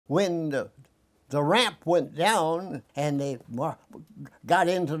when the ramp went down and they got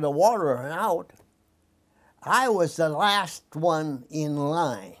into the water and out, I was the last one in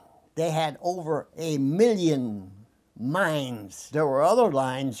line. They had over 1 million mines. There were other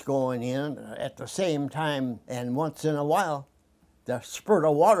lines going in at the same time, and once in a while, the spurt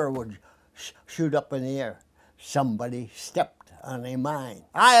of water would shoot up in the air. Somebody stepped on a mine.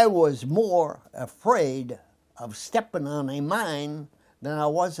 I was more afraid of stepping on a mine than I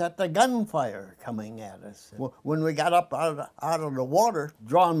was at the gunfire coming at us. When we got up out of the water,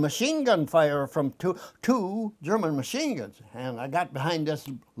 drawing machine gun fire from two German machine guns, and I got behind this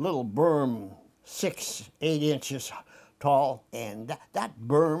little berm, 6, 8 inches tall, and that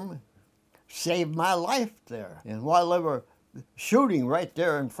berm saved my life there. And while they were shooting right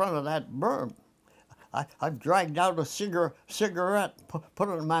there in front of that berm, I dragged out a cigarette, put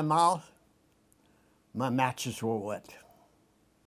it in my mouth. My matches were wet.